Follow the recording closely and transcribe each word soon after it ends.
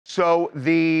So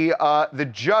the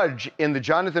judge in the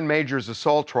Jonathan Majors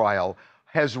assault trial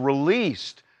has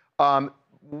released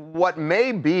what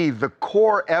may be the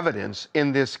core evidence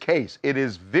in this case. It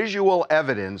is visual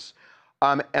evidence,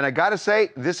 and I got to say,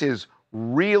 this is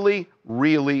really,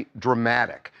 really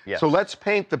dramatic. Yes. So let's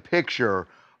paint the picture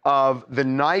of the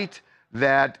night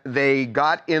that they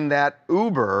got in that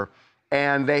Uber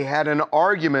and they had an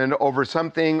argument over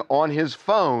something on his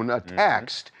phone, a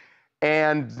text,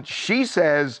 and she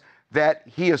says that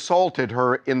he assaulted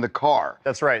her in the car.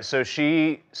 That's right. So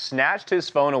she snatched his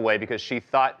phone away because she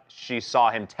thought she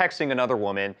saw him texting another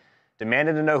woman,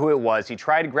 demanded to know who it was. He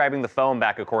tried grabbing the phone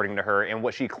back, according to her, and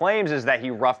what she claims is that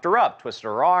he roughed her up, twisted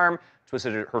her arm,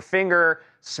 twisted her finger,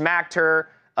 smacked her,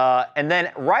 and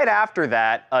then right after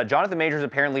that, Jonathan Majors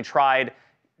apparently tried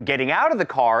getting out of the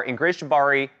car, and Grace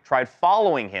Jabari tried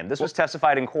following him. This was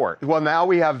testified in court. Well, now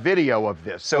we have video of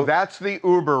this. So that's the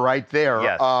Uber right there,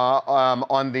 Yes.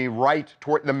 on the right,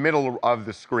 toward the middle of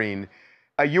the screen.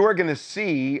 You are going to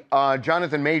see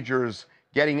Jonathan Majors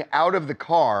getting out of the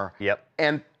car. Yep.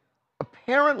 And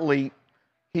apparently,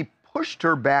 he pushed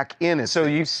her back in. So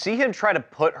you see him try to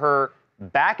put her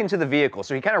back into the vehicle.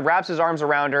 So he kind of wraps his arms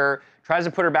around her, tries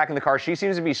to put her back in the car. She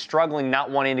seems to be struggling,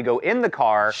 not wanting to go in the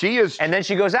car. She is. And then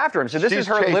she goes after him. So this is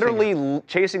her chasing literally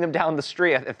chasing him down the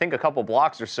street, I think a couple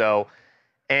blocks or so.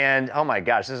 And oh my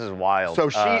gosh, this is wild. So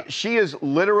she is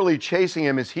literally chasing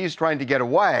him as he's trying to get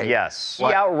away. Yes. He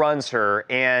outruns her,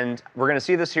 and we're going to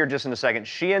see this here just in a second.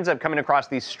 She ends up coming across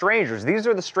these strangers. These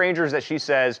are the strangers that she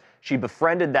says she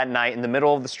befriended that night in the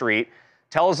middle of the street,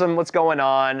 tells them what's going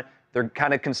on. They're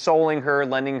kind of consoling her,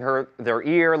 lending her their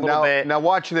ear a little bit. Now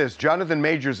watch this. Jonathan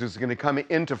Majors is going to come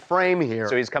into frame here.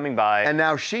 So he's coming by. And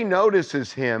now she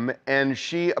notices him, and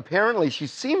she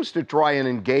seems to try and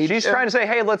engage She's him. trying to say,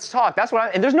 hey, let's talk. That's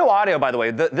what and there's no audio, by the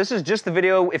way. This is just the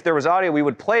video. If there was audio, we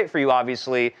would play it for you,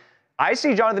 obviously. I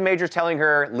see Jonathan Majors telling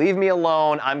her, leave me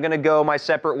alone. I'm going to go my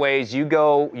separate ways. You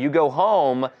go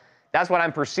home. That's what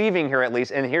I'm perceiving here, at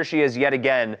least. And here she is yet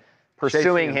again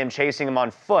pursuing him, chasing him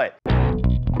on foot.